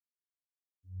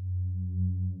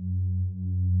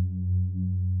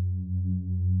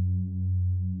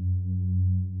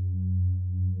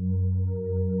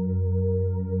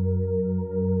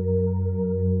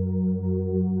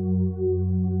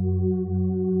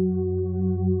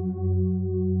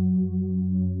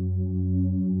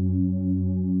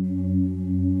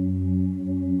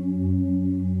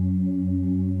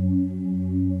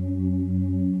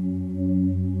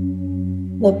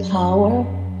The power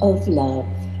of love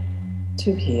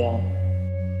to heal.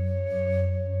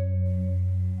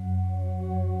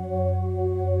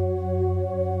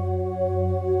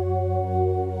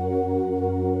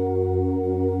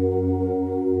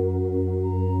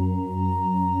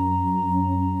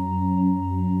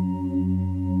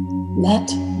 Let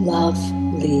love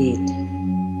lead.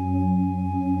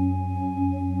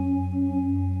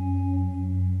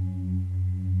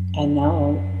 I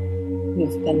know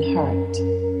you've been hurt.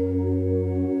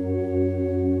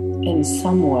 And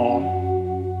somewhere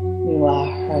you are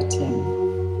hurting.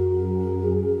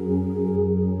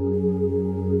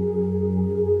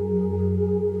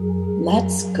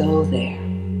 Let's go there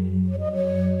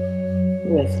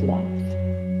with love.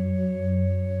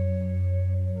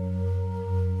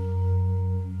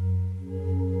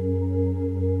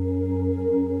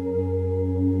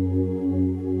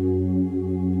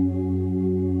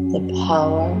 The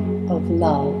power of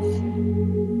love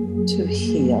to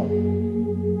heal.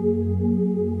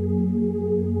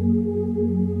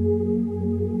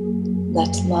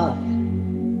 Let love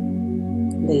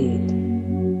lead.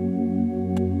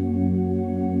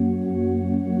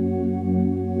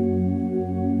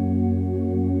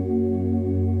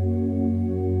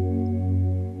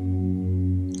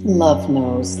 Love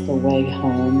knows the way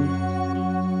home.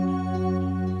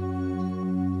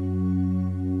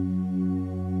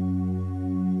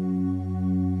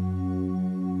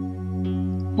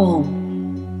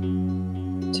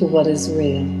 Home to what is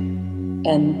real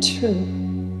and true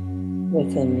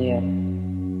within you.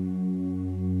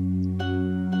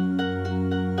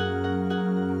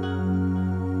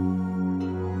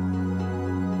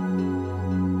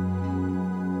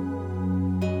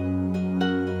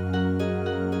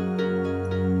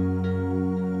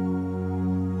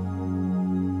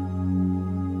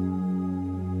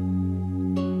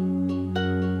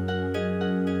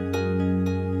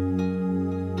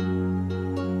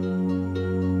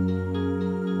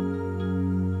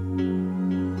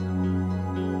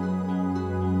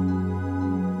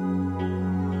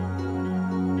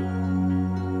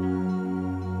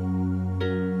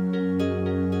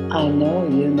 I know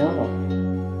you know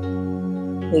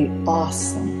the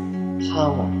awesome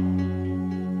power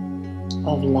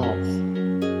of love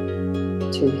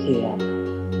to heal.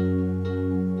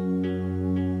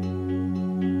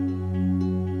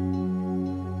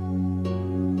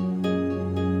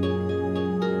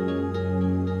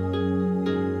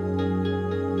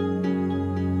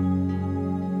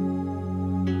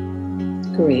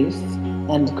 Grief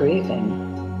and grieving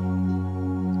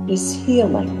is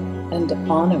healing and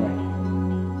honoring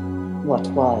what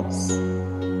was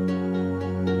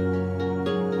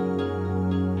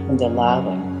and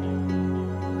allowing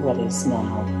what is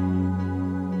now.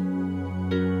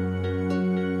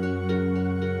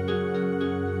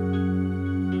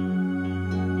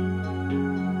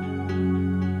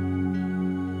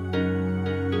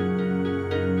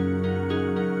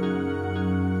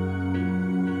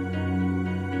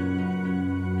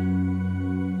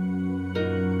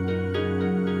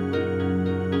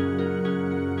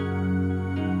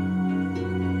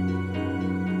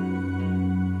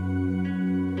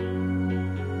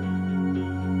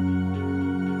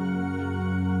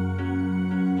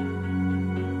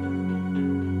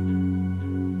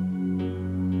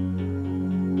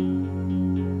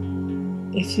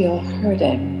 If you're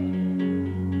hurting,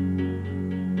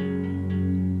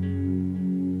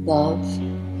 love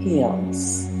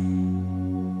heals.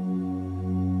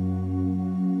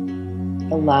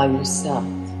 Allow yourself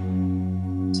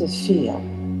to feel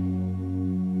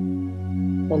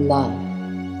the love.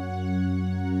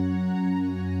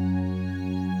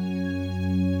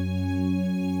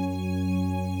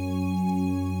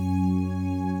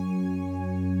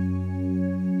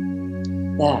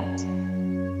 That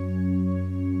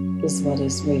is what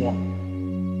is real.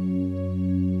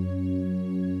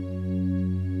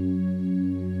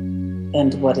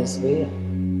 And what is real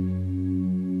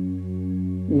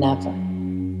never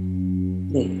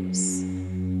leaves.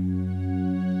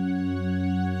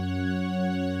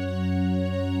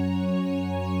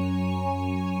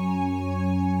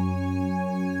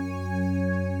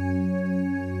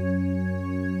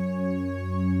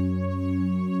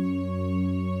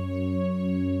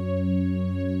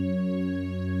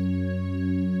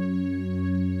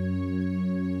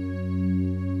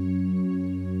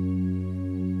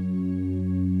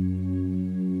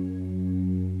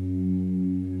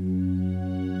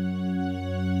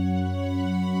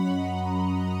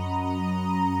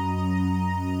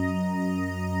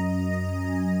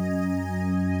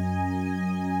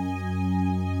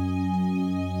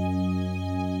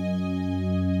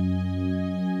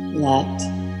 Let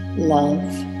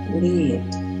Love lead.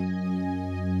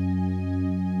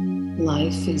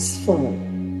 Life is full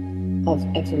of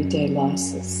everyday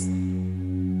losses,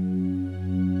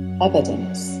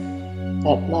 evidence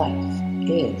that life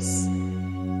is,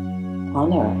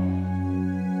 on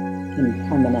earth,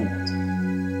 impermanent.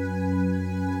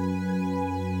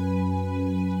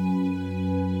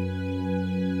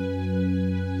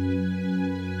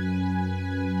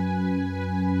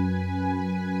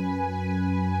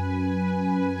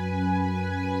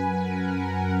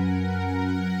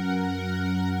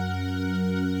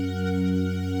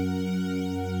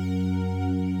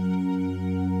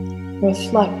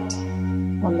 Reflect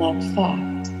on that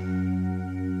fact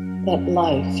that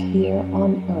life here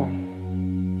on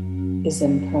earth is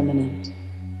impermanent.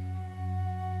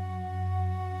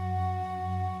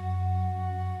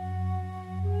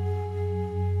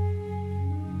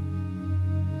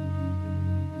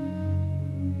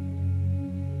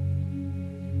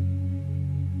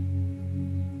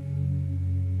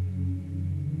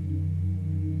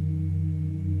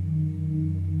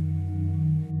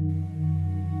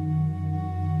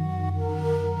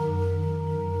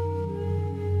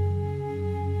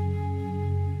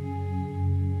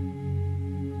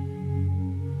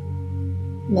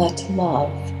 Let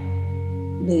love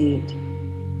lead.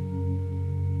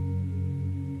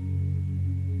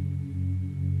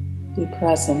 Be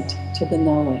present to the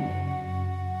knowing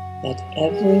that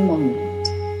every moment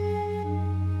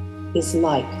is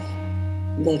life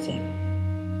living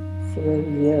through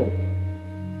you,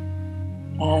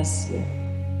 as you.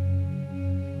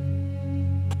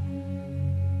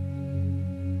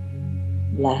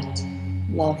 Let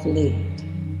love lead.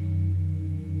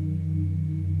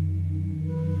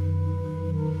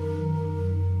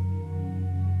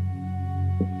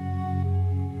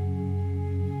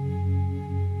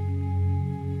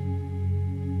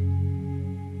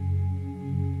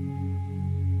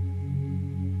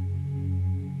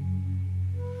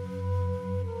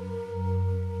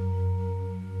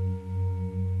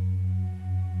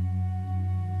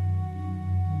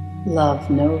 Love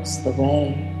knows the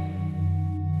way.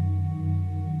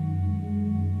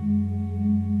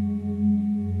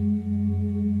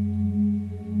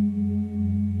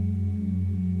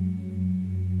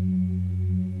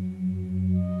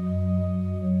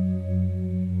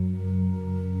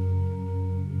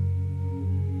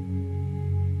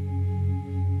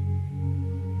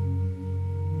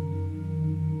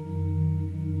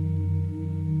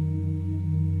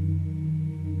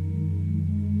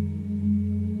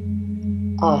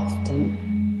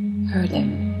 Often,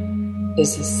 hurting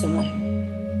is a sign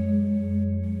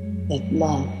that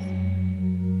love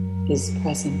is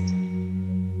present.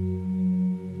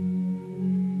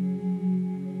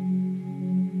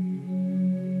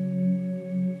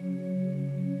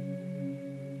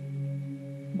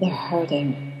 The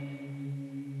hurting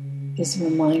is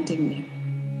reminding you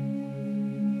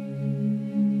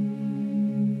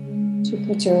to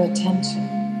put your attention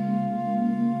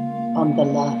on the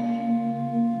love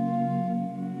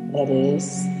that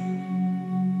is,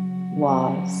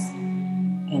 was,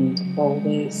 and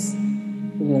always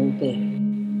will be.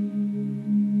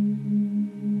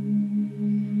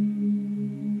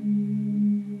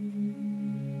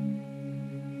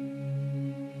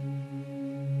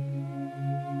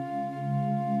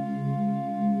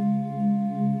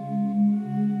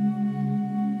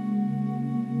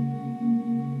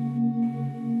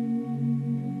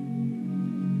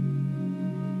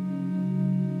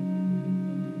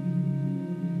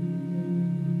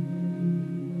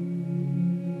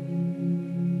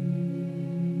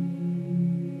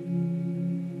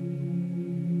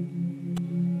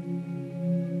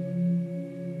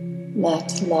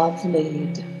 Let love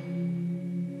lead.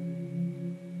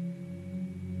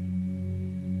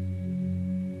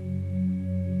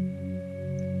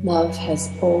 Love has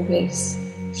always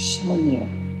shown you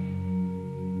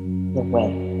the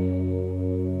way.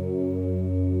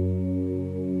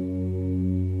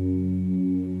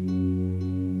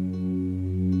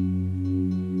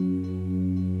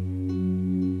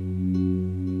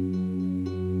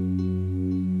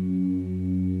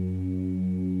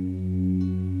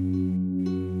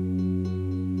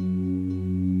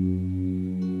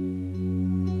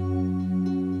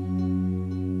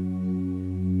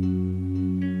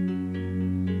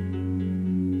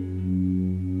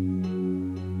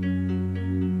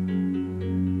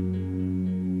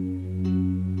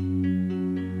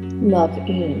 Love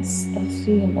is a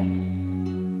feeling.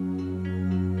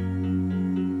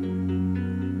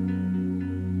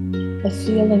 A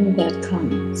feeling that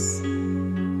comes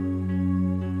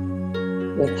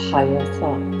with higher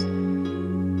thought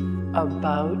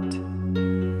about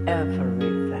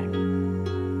everything.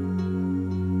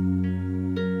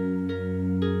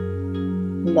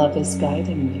 Love is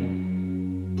guiding you.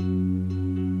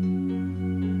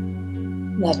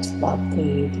 Let love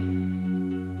lead.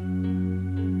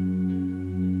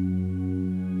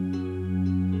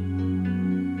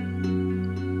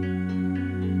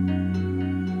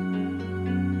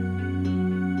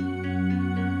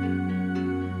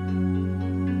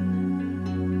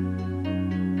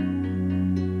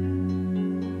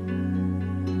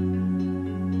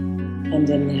 And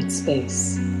in that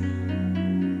space,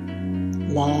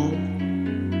 love,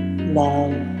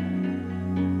 love,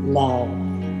 love,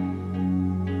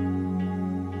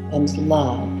 and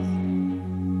love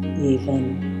even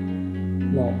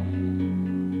more.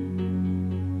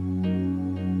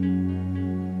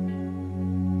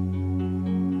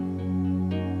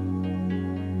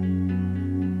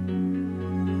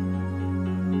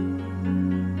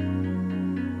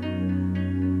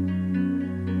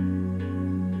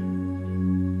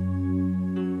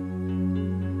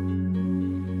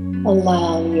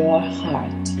 Allow your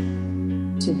heart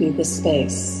to be the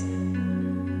space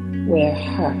where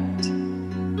hurt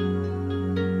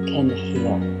can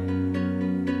heal.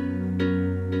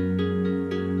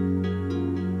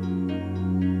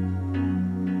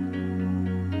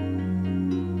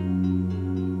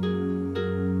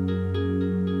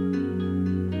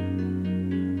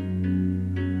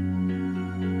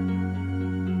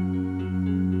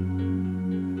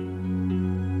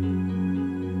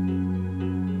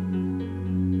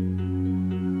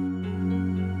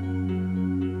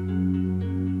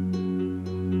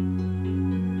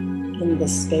 In the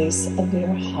space of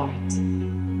your heart,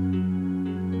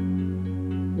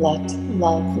 let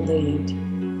love lead,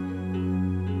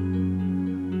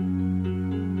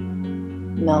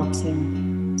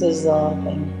 melting,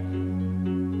 dissolving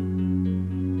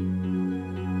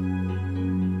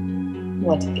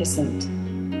what isn't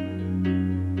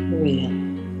real.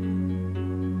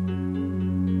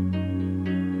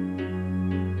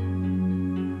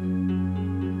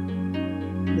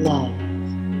 Love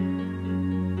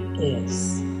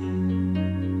is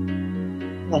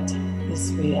what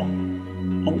is real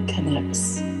and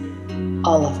connects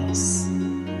all of us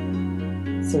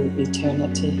through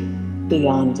eternity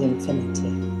beyond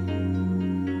infinity.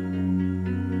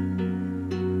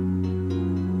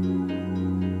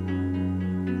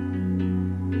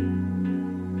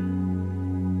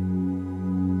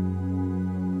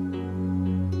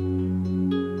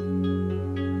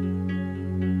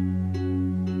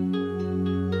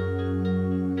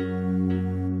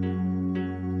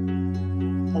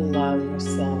 Allow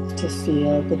yourself to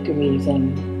feel the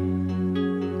grieving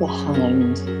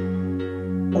behind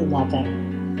the loving.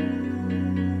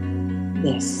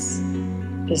 This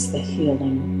is the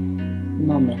healing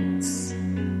moments.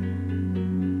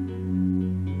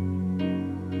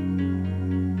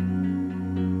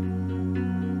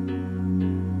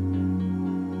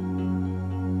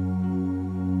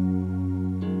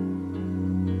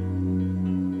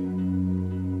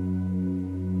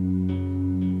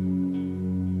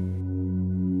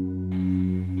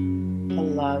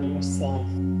 Allow yourself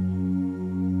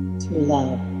to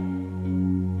love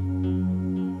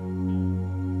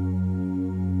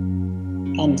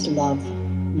and love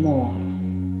more.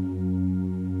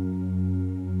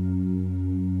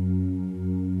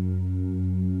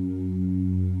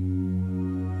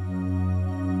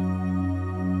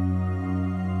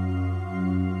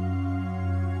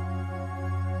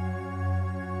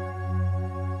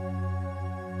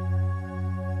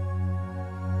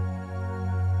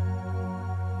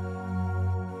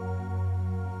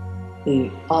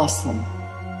 The awesome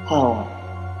power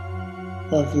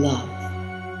of love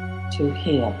to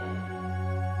heal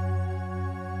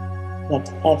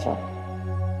whatever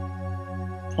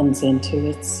comes into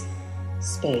its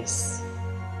space.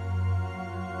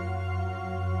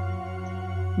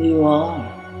 You are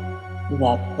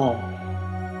that love.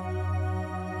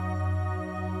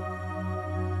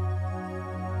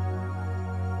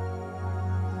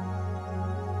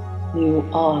 You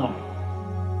are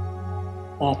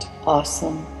that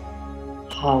awesome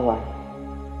power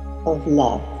of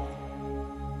love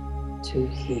to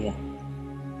heal.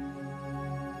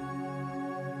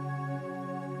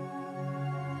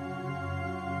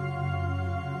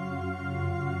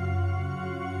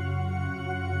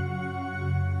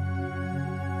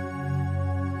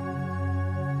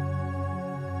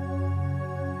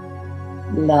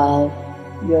 Love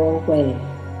your way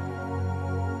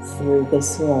through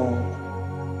this world,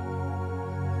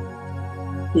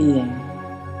 being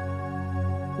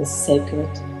the sacred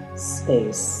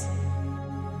space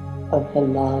of the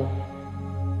love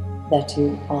that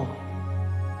you are,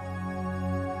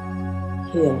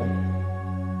 healing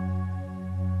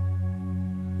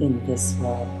in this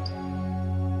world.